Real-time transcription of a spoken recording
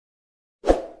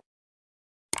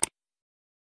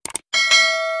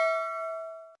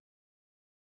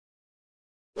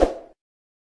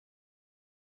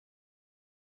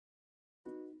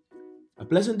A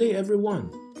pleasant day,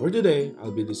 everyone. For today,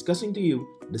 I'll be discussing to you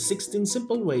the 16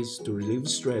 simple ways to relieve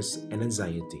stress and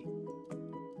anxiety.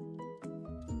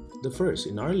 The first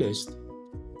in our list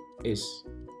is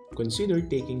consider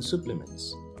taking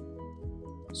supplements.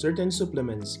 Certain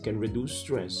supplements can reduce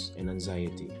stress and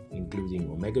anxiety, including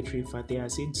omega-3 fatty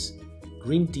acids,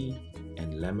 green tea,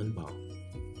 and lemon balm.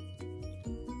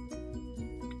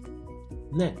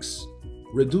 Next,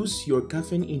 reduce your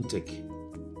caffeine intake.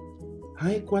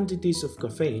 High quantities of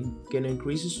caffeine can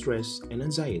increase stress and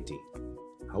anxiety.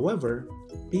 However,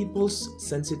 people's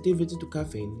sensitivity to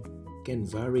caffeine can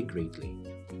vary greatly.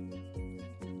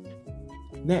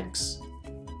 Next,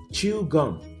 chew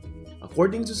gum.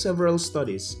 According to several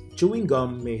studies, chewing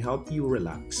gum may help you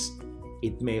relax.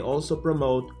 It may also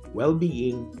promote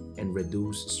well-being and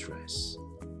reduce stress.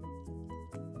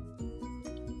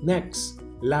 Next,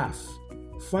 laugh.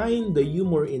 Find the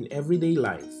humor in everyday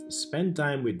life. Spend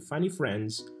time with funny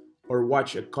friends or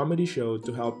watch a comedy show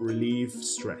to help relieve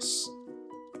stress.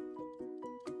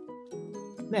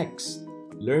 Next,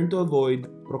 learn to avoid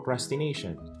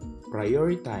procrastination.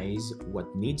 Prioritize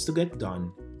what needs to get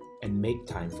done and make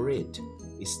time for it.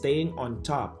 Staying on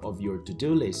top of your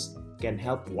to-do list can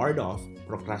help ward off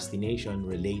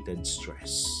procrastination-related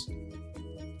stress.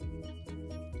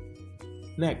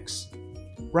 Next,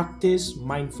 practice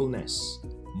mindfulness.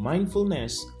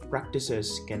 Mindfulness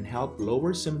practices can help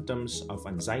lower symptoms of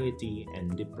anxiety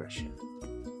and depression.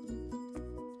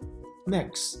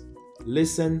 Next,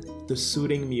 listen to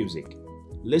soothing music.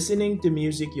 Listening to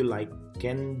music you like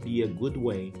can be a good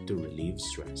way to relieve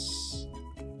stress.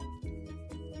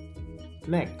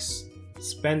 Next,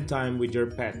 spend time with your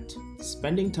pet.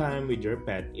 Spending time with your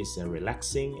pet is a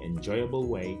relaxing, enjoyable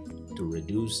way to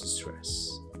reduce stress.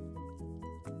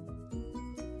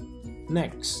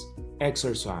 Next,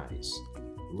 exercise.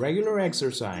 Regular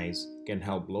exercise can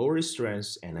help lower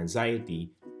stress and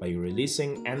anxiety by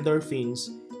releasing endorphins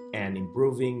and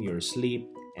improving your sleep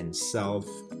and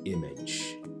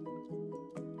self-image.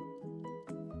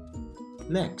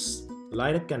 Next,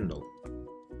 light a candle.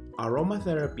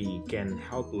 Aromatherapy can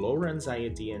help lower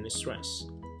anxiety and stress.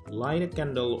 Light a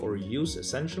candle or use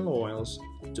essential oils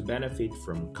to benefit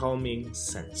from calming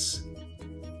scents.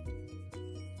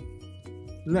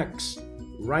 Next,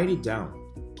 write it down.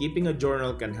 Keeping a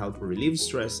journal can help relieve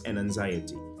stress and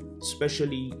anxiety,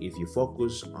 especially if you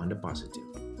focus on the positive.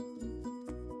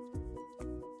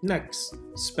 Next,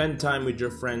 spend time with your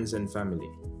friends and family.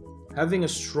 Having a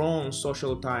strong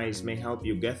social ties may help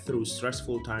you get through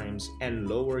stressful times and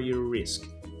lower your risk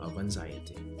of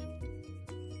anxiety.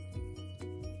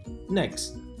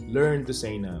 Next, learn to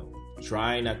say no.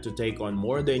 Try not to take on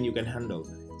more than you can handle.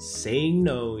 Saying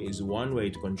no is one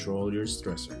way to control your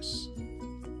stressors.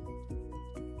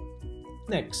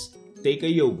 Next, take a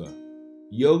yoga.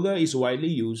 Yoga is widely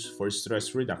used for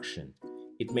stress reduction.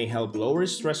 It may help lower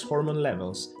stress hormone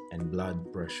levels and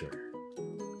blood pressure.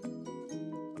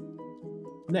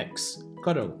 Next,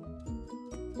 cuddle.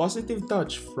 Positive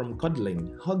touch from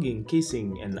cuddling, hugging,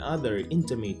 kissing, and other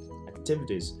intimate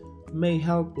activities may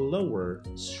help lower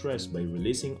stress by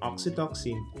releasing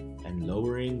oxytocin and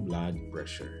lowering blood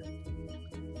pressure.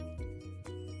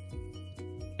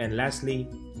 And lastly,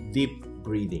 deep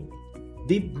breathing.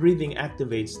 Deep breathing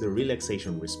activates the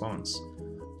relaxation response.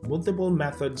 Multiple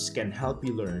methods can help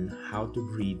you learn how to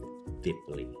breathe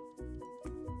deeply.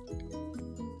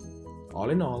 All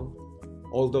in all,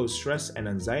 although stress and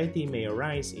anxiety may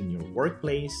arise in your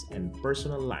workplace and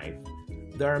personal life,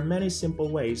 there are many simple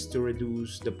ways to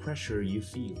reduce the pressure you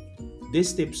feel.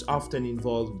 These tips often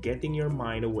involve getting your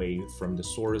mind away from the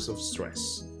source of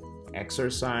stress.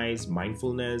 Exercise,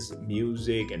 mindfulness,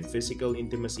 music, and physical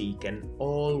intimacy can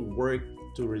all work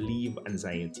to relieve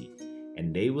anxiety,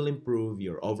 and they will improve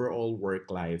your overall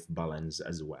work-life balance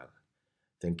as well.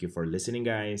 Thank you for listening,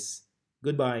 guys.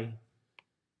 Goodbye.